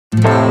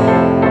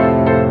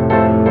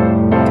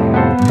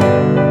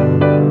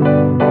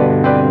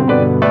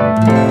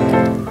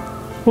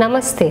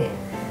Namaste,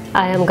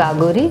 I am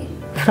Gaguri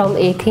from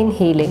Aithein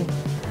Healing.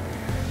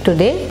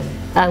 Today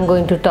I am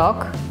going to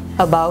talk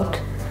about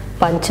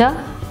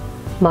Pancha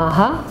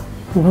Maha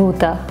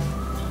Bhoota.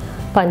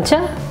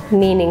 Pancha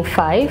meaning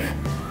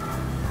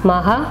 5,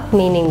 Maha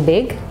meaning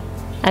big,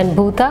 and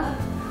Bhoota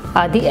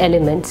are the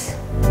elements.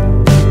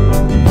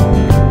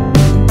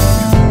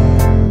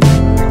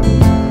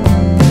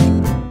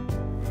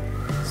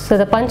 So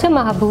the Pancha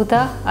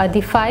Mahabhuta are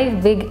the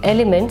 5 big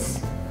elements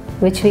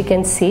which we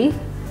can see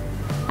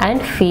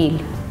and feel.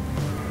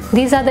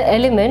 These are the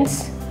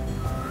elements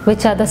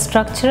which are the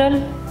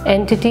structural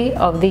entity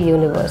of the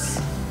universe.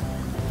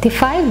 The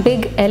 5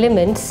 big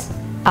elements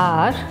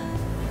are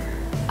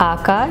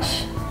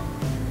Aakash,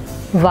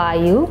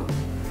 Vayu,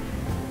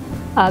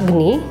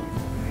 Agni,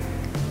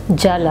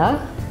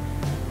 Jala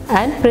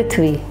and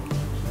Prithvi.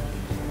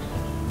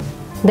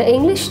 The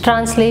English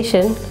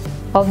translation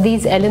of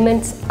these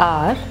elements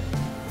are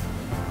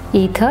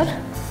ether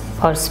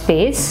or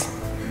space,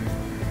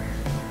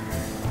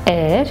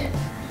 air,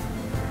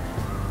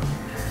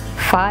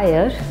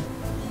 fire,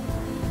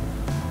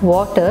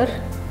 water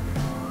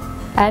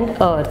and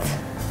earth.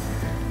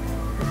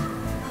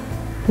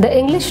 The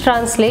English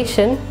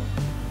translation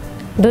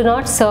do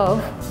not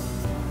serve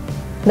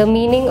the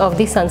meaning of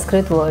the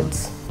Sanskrit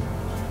words.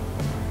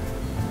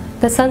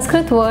 The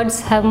Sanskrit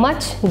words have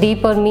much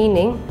deeper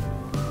meaning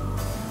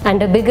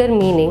and a bigger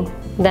meaning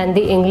than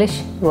the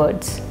English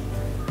words.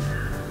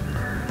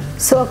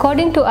 So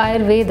according to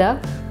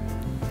Ayurveda,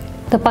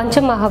 the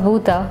Pancha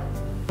Mahabhuta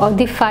or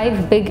the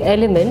 5 big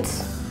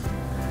elements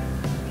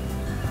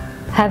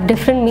have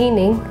different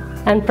meaning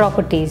and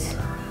properties.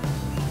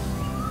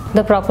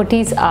 The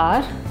properties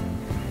are: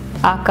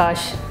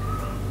 Aakash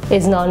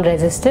is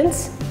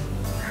non-resistance,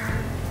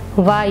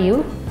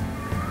 Vayu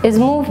is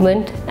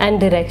movement and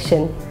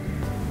direction,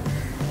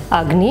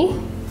 Agni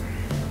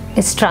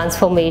is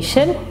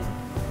transformation,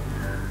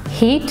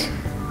 heat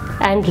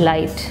and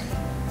light,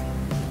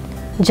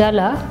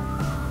 Jala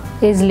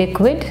is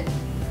liquid,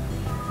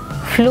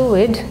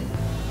 fluid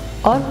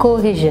or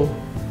cohesion.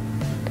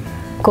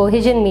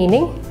 Cohesion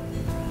meaning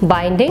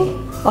binding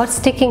or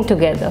sticking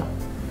together.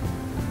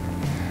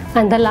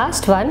 And the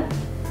last one,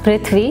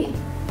 Prithvi,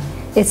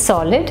 is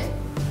solid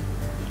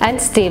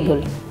and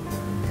stable.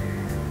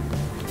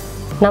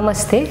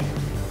 Namaste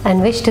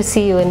and wish to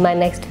see you in my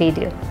next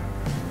video.